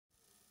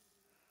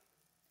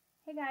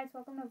Hey guys,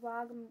 welcome to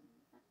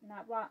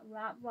not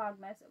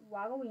Vlogmas,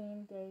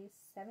 VLOGOWEEN day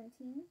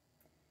 17.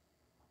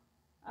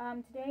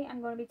 Today I'm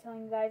going to be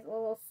telling you guys a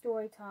little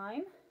story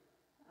time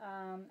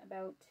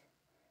about,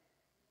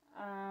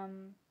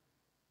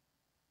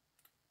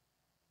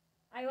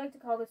 I like to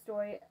call the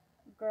story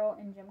Girl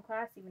in Gym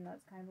Class, even though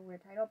it's kind of a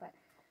weird title, but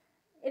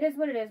it is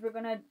what it is. We're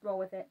going to roll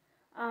with it.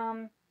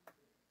 Now,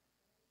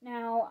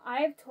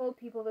 I've told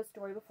people this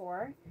story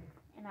before,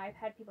 and I've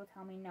had people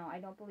tell me, no, I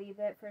don't believe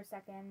it for a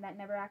second. That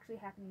never actually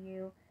happened to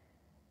you.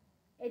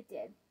 It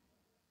did.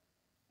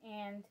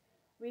 And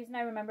the reason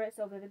I remember it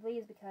so vividly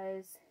is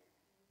because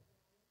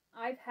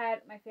I've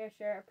had my fair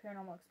share of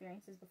paranormal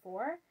experiences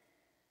before.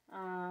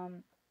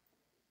 But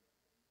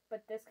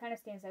this kind of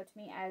stands out to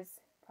me as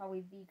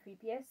probably the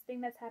creepiest thing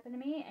that's happened to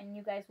me. And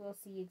you guys will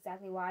see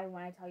exactly why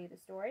when I tell you the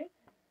story.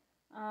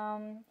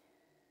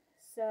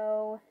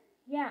 So,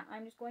 yeah,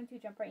 I'm just going to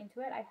jump right into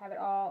it. I have it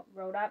all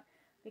wrote up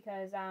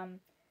because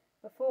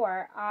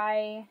before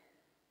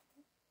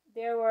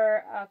there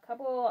were a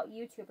couple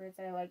YouTubers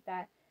that I liked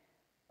that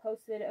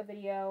posted a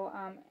video,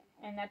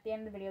 and at the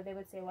end of the video they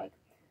would say like,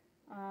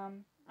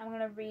 I'm going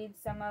to read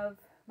some of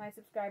my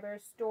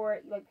subscribers'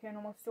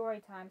 paranormal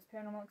story times,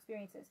 paranormal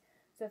experiences.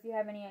 So if you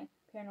have any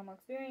paranormal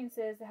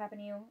experiences that happen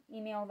to you,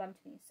 email them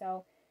to me.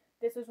 So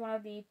this was one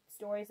of the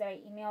stories that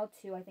I emailed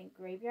to, I think,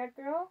 Graveyard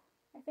Girl,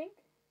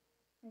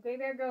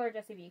 Graveyard Girl or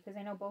Jessie V, because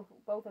I know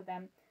both of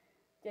them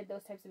did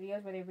those types of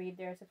videos where they read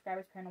their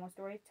subscribers' paranormal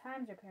story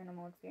times or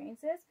paranormal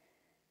experiences.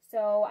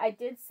 So I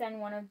did send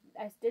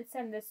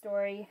this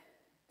story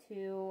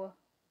to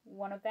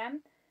one of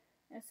them,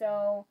 and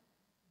so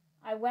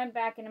I went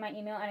back into my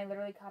email and I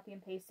literally copy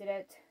and pasted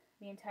it,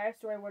 the entire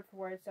story word for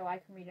word, so I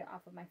can read it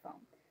off of my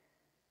phone.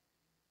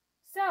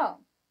 So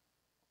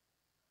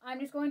I'm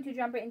just going to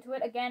jump right into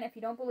it. Again, if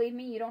you don't believe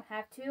me, you don't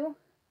have to,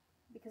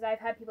 because I've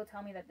had people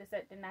tell me that this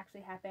didn't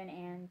actually happen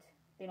and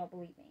they don't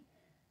believe me.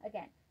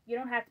 Again, you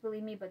don't have to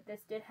believe me, but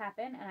this did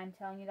happen, and I'm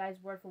telling you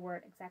guys word for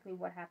word exactly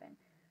what happened.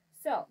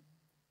 So,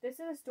 this is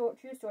a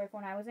true story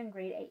from when I was in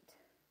grade 8.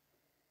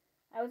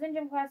 I was in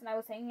gym class and I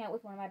was hanging out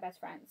with one of my best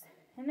friends.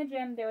 In the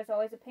gym, there was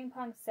always a ping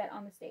pong set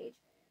on the stage.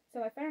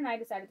 So my friend and I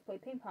decided to play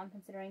ping pong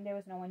considering there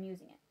was no one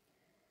using it.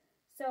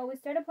 So we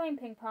started playing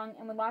ping pong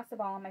and we lost the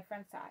ball on my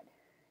friend's side.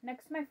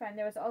 Next to my friend,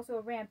 there was also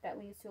a ramp that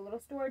leads to a little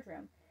storage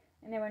room,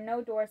 and there were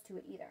no doors to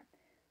it either.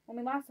 When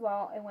we lost the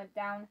ball, it went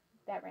down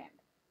that ramp.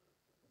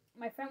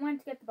 My friend went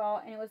to get the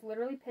ball, and it was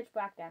literally pitch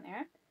black down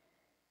there.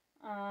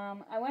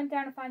 I went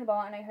down to find the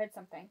ball, and I heard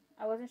something.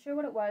 I wasn't sure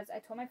what it was. I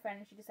told my friend,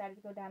 and she decided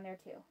to go down there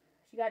too.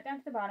 She got down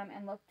to the bottom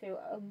and looked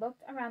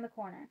around the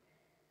corner.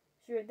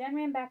 She then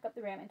ran back up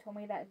the ramp and told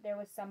me that there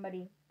was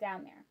somebody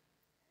down there.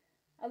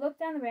 I looked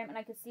down the ramp, and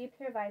I could see a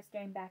pair of eyes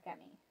staring back at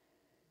me.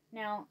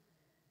 Now,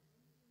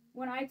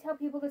 when I tell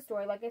people the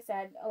story, like I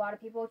said, a lot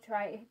of people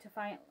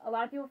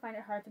find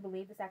it hard to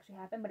believe this actually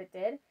happened, but it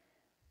did.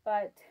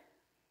 But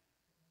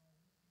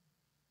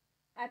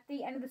at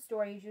the end of the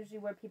story is usually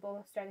where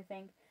people start to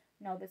think,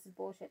 no, this is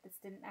bullshit, this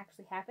didn't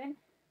actually happen.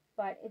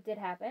 But it did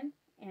happen,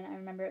 and I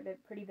remember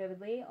it pretty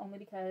vividly, only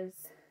because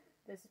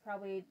this is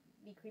probably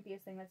the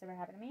creepiest thing that's ever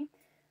happened to me.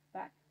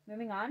 But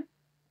moving on.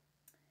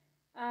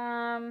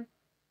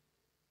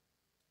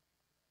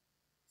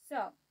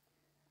 So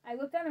I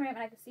looked down the ramp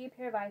and I could see a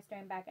pair of eyes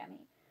staring back at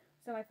me.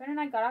 So my friend and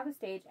I got off the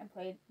stage and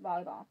played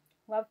volleyball.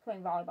 Loved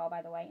playing volleyball,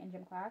 by the way, in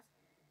gym class.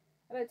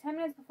 About 10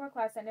 minutes before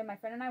class ended, my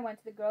friend and I went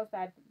to the girls'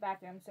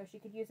 bathroom so she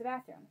could use the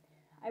bathroom.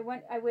 I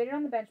waited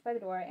on the bench by the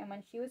door, and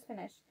when she was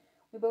finished,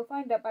 we both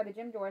lined up by the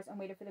gym doors and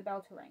waited for the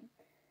bell to ring.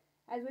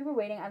 As we were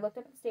waiting, I looked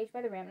up at the stage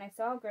by the ramp, and I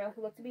saw a girl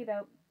who looked to be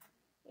about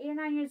 8 or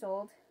 9 years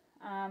old,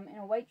 in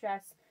a white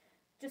dress.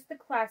 Just the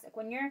classic.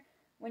 When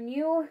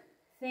you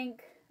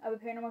think of a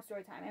paranormal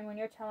story time, and when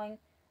you're telling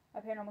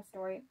a paranormal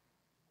story,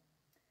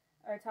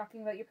 or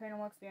talking about your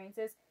paranormal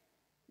experiences,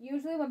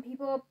 usually when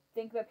people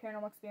think about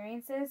paranormal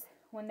experiences,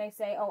 when they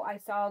say, oh, I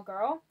saw a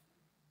girl,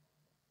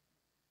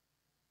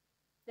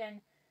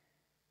 then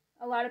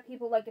a lot of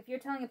people, like if you're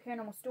telling a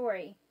paranormal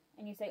story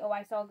and you say, oh,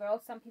 I saw a girl,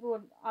 some people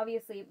would,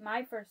 obviously,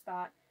 my first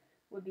thought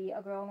would be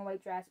a girl in a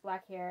white dress,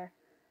 black hair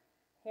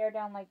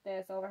down like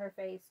this, over her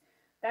face.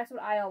 That's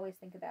what I always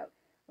think about.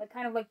 Like,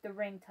 kind of like the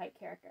Ring type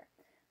character.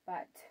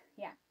 But,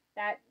 yeah,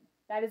 that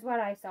is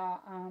what I saw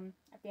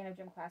at the end of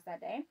gym class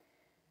that day.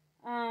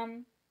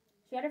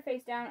 She had her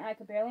face down and I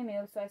could barely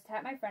move, so I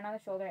tapped my friend on the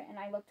shoulder and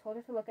I told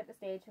her to look at the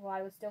stage while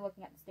I was still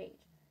looking at the stage.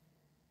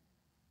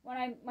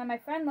 When my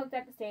friend looked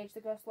at the stage, the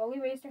girl slowly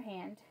raised her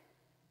head,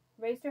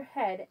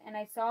 and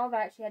I saw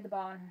that she had the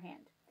ball in her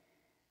hand.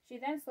 She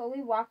then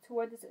slowly walked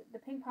toward the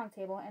ping pong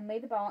table and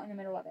laid the ball in the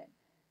middle of it.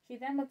 She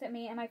then looked at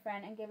me and my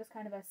friend and gave us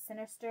kind of a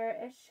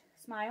sinister-ish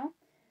smile,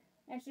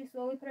 and she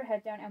slowly put her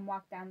head down and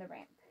walked down the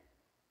ramp.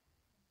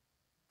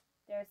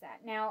 There's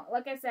that. Now,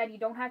 like I said, you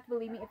don't have to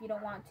believe me if you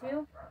don't want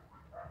to.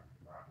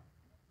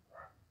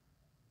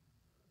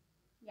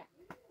 Yeah.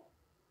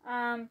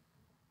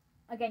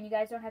 Again, you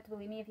guys don't have to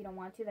believe me if you don't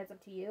want to. That's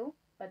up to you.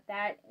 But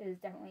that is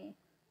definitely,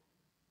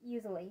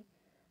 easily,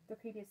 the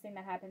creepiest thing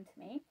that happened to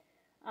me.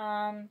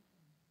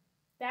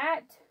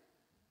 that,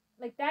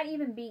 like, that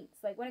even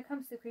beats, like, when it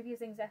comes to the creepiest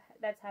things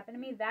that's happened to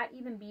me, that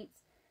even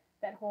beats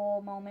that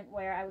whole moment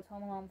where I was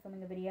home alone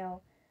filming a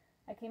video.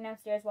 I came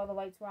downstairs while the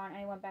lights were on, and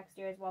I went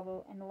backstairs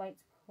while the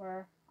lights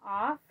were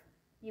off.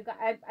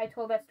 I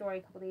told that story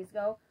a couple days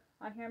ago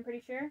on here, I'm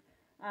pretty sure.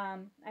 I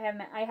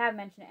have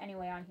mentioned it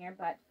anyway on here,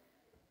 but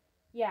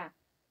yeah,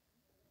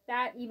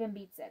 that even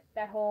beats it.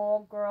 That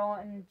whole girl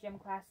in gym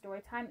class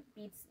story time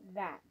beats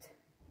that.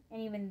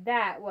 And even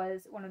that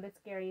was one of the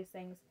scariest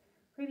things,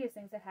 previous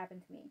things that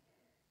happened to me.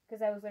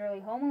 Because I was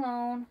literally home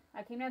alone.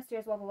 I came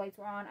downstairs while the lights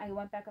were on. I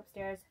went back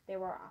upstairs. They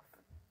were off.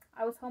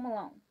 I was home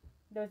alone.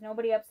 There was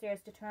nobody upstairs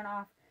to turn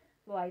off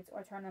the lights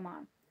or turn them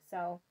on.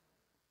 So,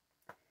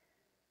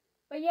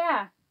 but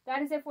yeah,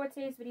 that is it for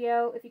today's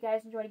video. If you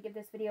guys enjoyed, give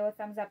this video a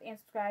thumbs up and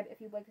subscribe if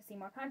you'd like to see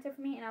more content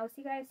from me. And I will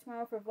see you guys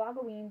tomorrow for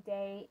VLOGOWEEN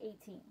Day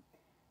 18.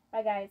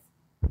 Bye, guys.